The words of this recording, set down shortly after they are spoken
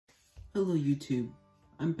Hello YouTube,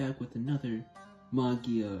 I'm back with another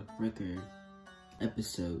Magia record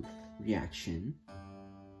episode reaction.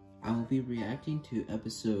 I will be reacting to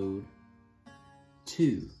episode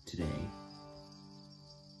 2 today.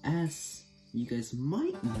 As you guys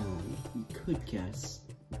might know, you could guess,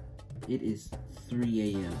 it is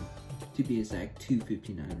 3 a.m. To be exact,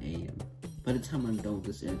 2:59 a.m. By the time I'm done with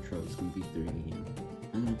this intro, it's going to be 3 a.m.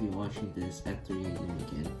 I'm going to be watching this at 3 a.m.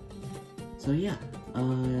 again. So yeah,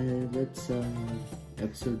 let's,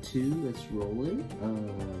 episode 2, let's roll it.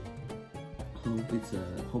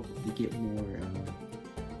 Hope we get more,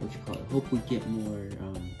 hope we get more,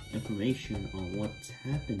 information on what's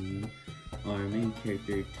happening. Our main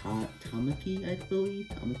character, Tamaki, I believe,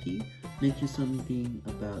 mentioned something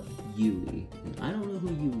about Yui. And I don't know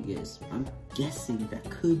who Yui is. I'm guessing that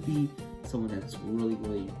could be someone that's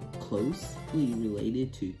really closely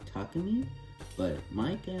related to Takumi. But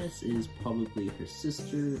my guess is probably her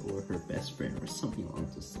sister or her best friend or something along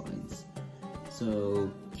those lines. So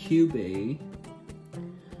Kyubey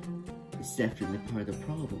is definitely part of the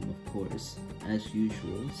problem, of course, as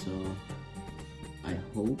usual. So I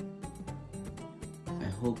hope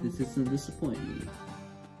this doesn't disappoint me.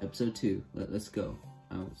 Episode 2, let's go.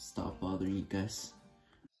 I'll stop bothering you guys.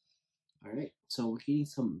 Alright, so we're getting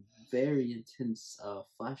some very intense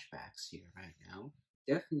flashbacks here right now.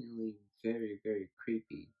 Definitely very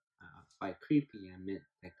creepy. By creepy, I meant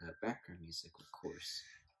like the background music, of course.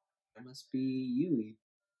 That must be Yui.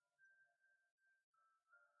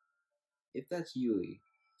 If that's Yui,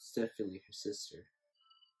 it's definitely her sister.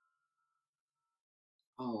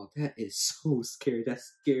 Oh, that is so scary. That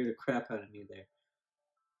scared the crap out of me there.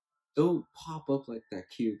 Don't pop up like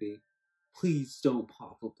that, QB. Please don't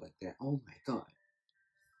pop up like that. Oh my god.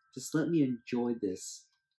 Just let me enjoy this.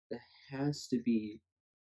 That has to be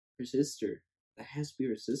her sister. That has to be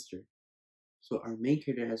her sister. So our main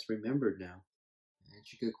character has remembered now.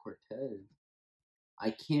 Magica Quartet.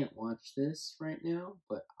 I can't watch this right now,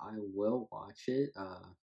 but I will watch it.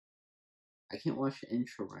 I can't watch the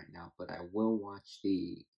intro right now, but I will watch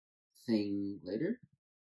the thing later.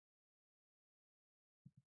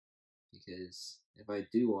 Because if I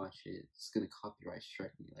do watch it, it's gonna copyright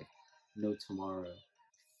strike me like no tomorrow.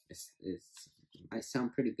 It might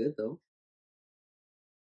sound pretty good though.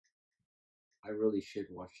 I really should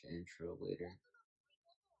watch the intro later.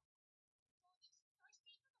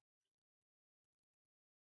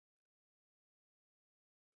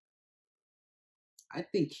 I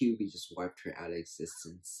think QB just wiped her out of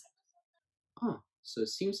existence. Oh, so it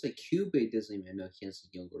seems like QB doesn't even know he has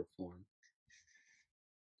a younger form.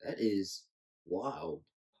 That is wild.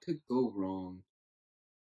 Could go wrong.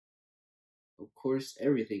 Of course,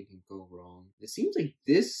 everything can go wrong. It seems like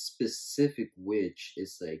this specific witch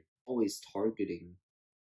is like always targeting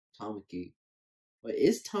Tamaki. But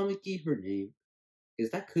is Tamaki her name?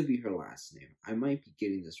 Because that could be her last name. I might be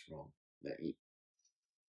getting this wrong. But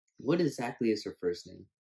what exactly is her first name?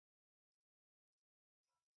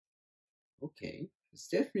 Okay, it's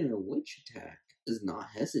definitely a witch attack. Does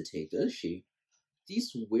not hesitate, does she?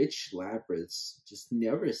 These witch labyrinths just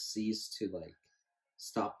never cease to like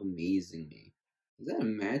stop amazing me. Is that a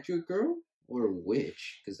magic girl or a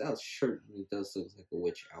witch? Because that shirt really does look like a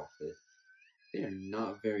witch outfit. They are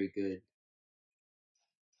not very good.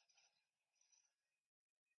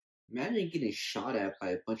 Imagine getting shot at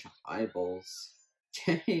by a bunch of eyeballs.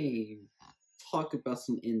 Dang. Talk about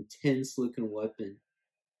some intense looking weapon.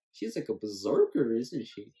 She's like a berserker, isn't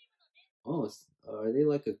she? Oh, are they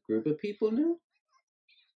like a group of people now?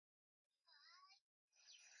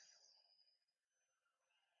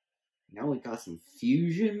 Now we got some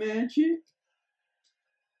fusion magic?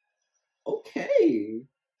 Okay.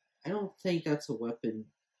 I don't think that's a weapon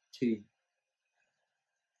to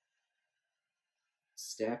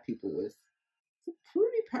stab people with. It's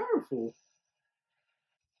pretty powerful.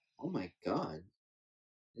 Oh my god.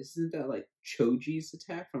 Isn't that like Choji's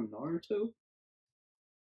attack from Naruto?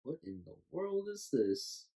 What in the world is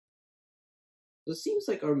this? So it seems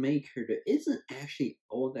like our main character isn't actually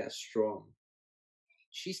all that strong.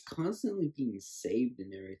 She's constantly being saved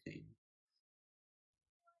and everything.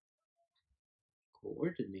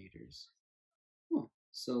 Coordinators. Huh.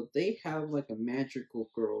 So they have like a magical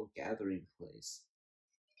girl gathering place.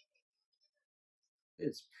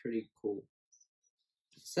 It's pretty cool.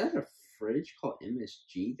 Is that a fridge called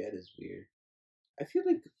MSG? That is weird. I feel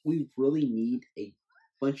like we really need a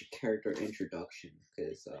bunch of character introduction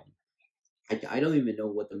because I don't even know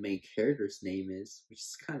what the main character's name is, which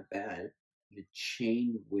is kind of bad. The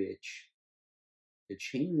Chain Witch. The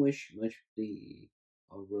Chain Witch must be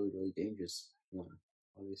a really dangerous one,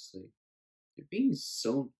 obviously. They're being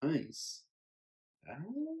so nice.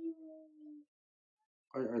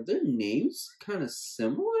 Are their names kind of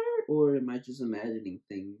similar, or am I just imagining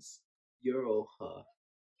things? Iroha.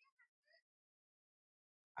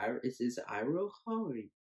 Is it Iroha or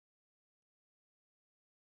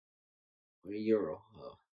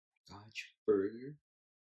Iroha? Gotch Burger?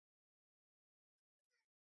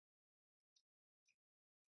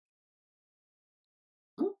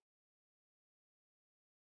 Huh?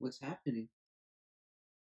 What's happening?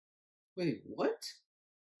 Wait, what?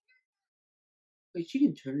 Wait, she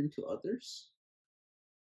can turn into others?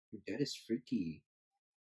 That is freaky.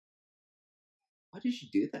 Why did she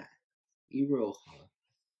do that? Iroha.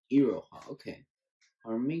 Iroha, okay.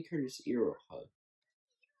 Our main character is Iroha.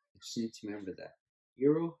 I just need to remember that.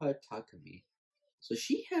 Iroha Takumi. So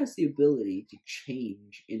she has the ability to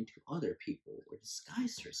change into other people or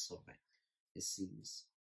disguise herself, it seems.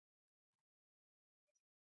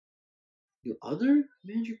 Do other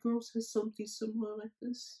magic girls have something similar like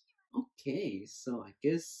this? Okay, so I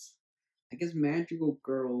guess magical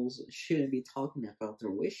girls shouldn't be talking about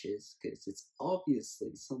their wishes because it's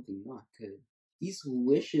obviously something not good. These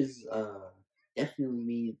wishes definitely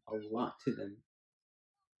mean a lot to them.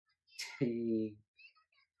 Dang.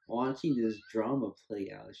 Watching this drama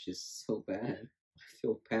play out is just so bad. I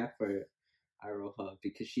feel bad for Iroha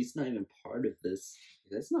because she's not even part of this.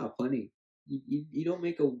 That's not funny. You don't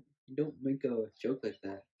make a joke like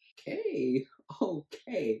that. Okay,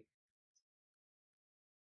 okay.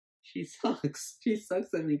 She sucks. She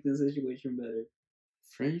sucks at making the situation better.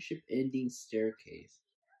 Friendship ending staircase.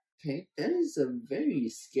 Okay, that is a very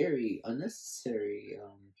scary, unnecessary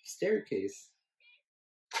staircase.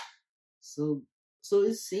 So, so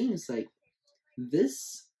it seems like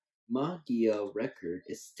this Magia record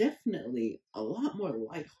is definitely a lot more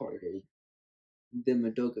lighthearted than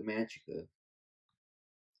Madoka Magica.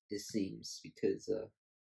 It seems because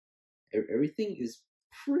everything is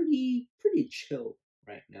pretty chill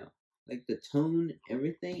right now. Like the tone,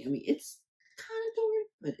 everything. I mean, it's kind of dark,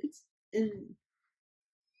 but it's in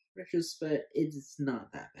retrospect, it's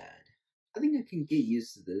not that bad. I think I can get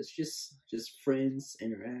used to this. Just friends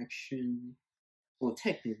interaction. Well,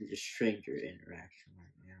 technically, just stranger interaction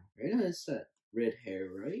right now. Right now, it's that red hair,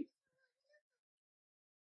 right?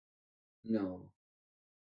 No,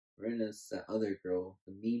 right now it's that other girl,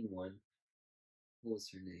 the mean one. What was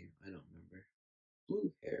her name? I don't remember.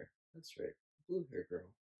 Blue hair. That's right, blue hair girl.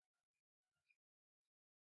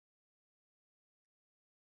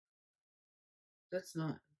 That's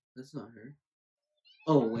not. That's not her.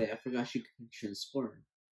 Oh wait, I forgot she can transform.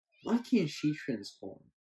 Why can't she transform?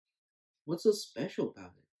 What's so special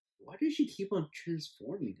about it? Why does she keep on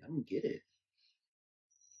transforming? I don't get it.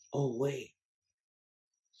 Oh wait,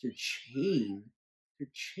 it's a chain. It's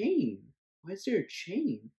a chain. Why is there a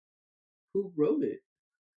chain? Who wrote it?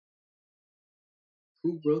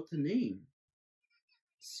 Who wrote the name?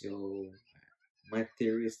 So my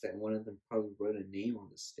theory is that one of them probably wrote a name on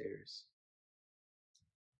the stairs.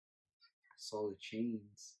 I saw the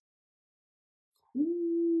chains.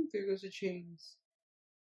 Ooh, there goes the chains.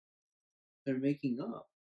 They're making up.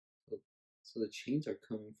 So the chains are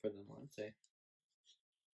coming for them, aren't they?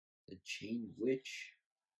 The chain witch.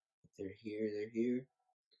 They're here, they're here.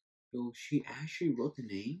 Yo, she actually wrote the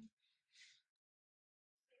name?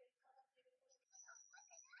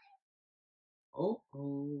 Oh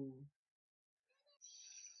oh.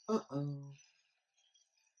 Uh oh.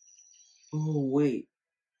 Oh wait.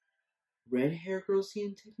 Red hair girl's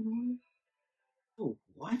getting taken away? Oh,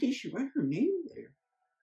 why did she write her name there?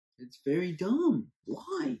 It's very dumb.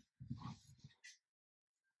 Why?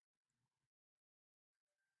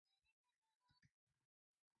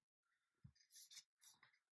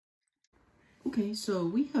 Okay, so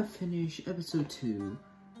we have finished episode 2,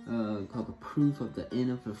 called The Proof of the End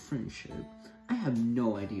of a Friendship. I have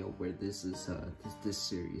no idea where this is, this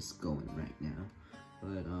series is going right now.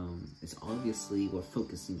 But, it's obviously we're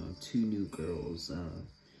focusing on 2 new girls.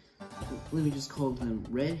 Let me just call them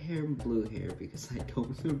red hair and blue hair because I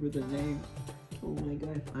don't remember the name. Oh my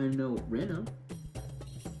god. I know Rena.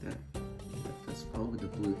 That's probably the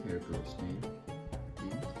blue hair girl's name.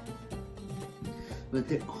 But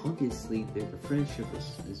they're obviously the friendship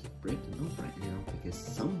is breaking up right now because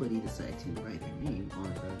somebody decided to write their name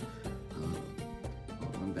on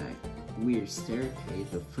that weird staircase,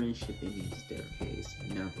 the friendship ending staircase.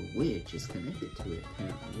 And now the witch is connected to it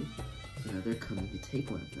apparently. So now they're coming to take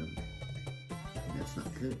one of them. And that's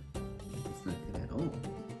not good. It's not good at all.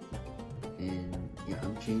 And yeah,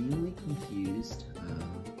 I'm genuinely confused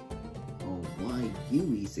on why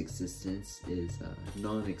Yui's existence is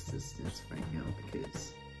non-existent right now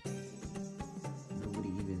because nobody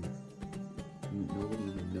even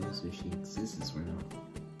knows who whether she exists or not.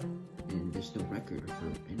 And there's no record of her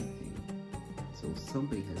or anything. So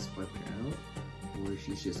somebody has wiped her out, or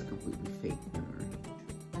she's just a completely fake memory.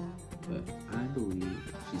 But I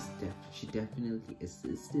believe she definitely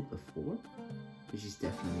existed before, but she's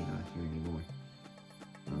definitely not here anymore.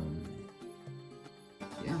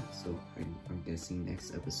 Yeah, so I'm guessing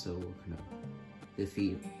next episode we're gonna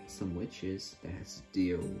defeat some witches that has to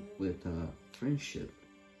deal with friendship,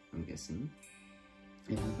 I'm guessing.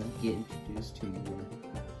 And we're gonna get introduced to more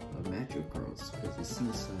magic girls, because it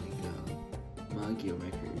seems like Magia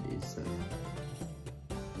record is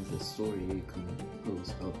a story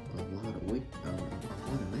composed of a lot of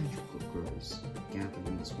magical girls gathered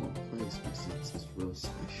in this one place, because it's really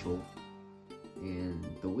special. And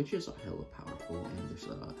the witches are hella powerful, and there's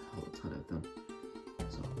a hell ton of them.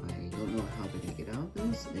 So I don't know how they're gonna get out of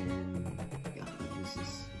this, and yeah,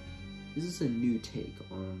 this is a new take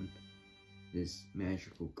on this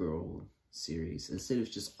magical girl series. Instead of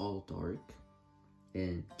just all dark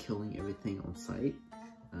and killing everything on sight,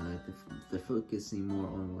 they're focusing more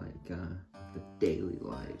on like the daily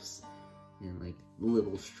lives and like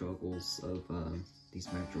little struggles of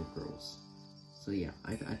these magical girls. So yeah,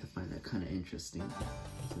 I find that kind of interesting.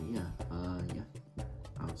 So yeah,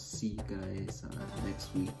 I'll see you guys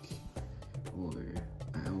next week, or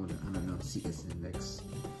I don't know, see you guys in the next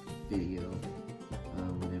video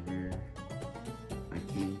whenever I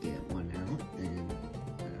can get one out. And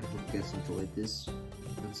I hope you guys enjoyed this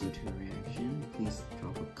episode 2 reaction. Please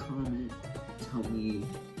drop a comment, tell me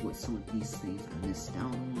what some of these things I missed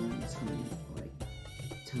out on,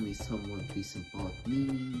 tell me some of these symbolic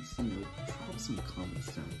meanings, you know, drop some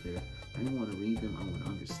comments down there. I want to read them, I want to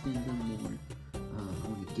understand them more, I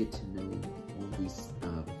want to get to know all these,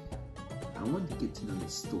 I want to get to know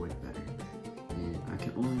this story better, and I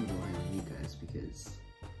can only rely on you guys, because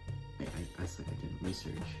I said I did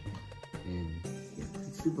research. And yeah,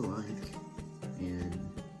 please leave a like, and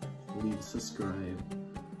leave a subscribe,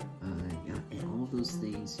 yeah, and all those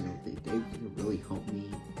things, you know, they really help me,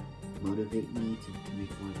 motivate me to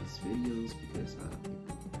make more of these videos, because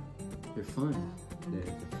they're fun.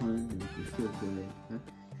 They're fun, and you feel good,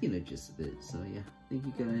 you know, just a bit. So yeah, thank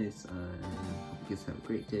you guys, and hope you guys have a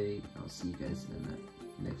great day. I'll see you guys in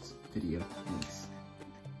the next video. Thanks.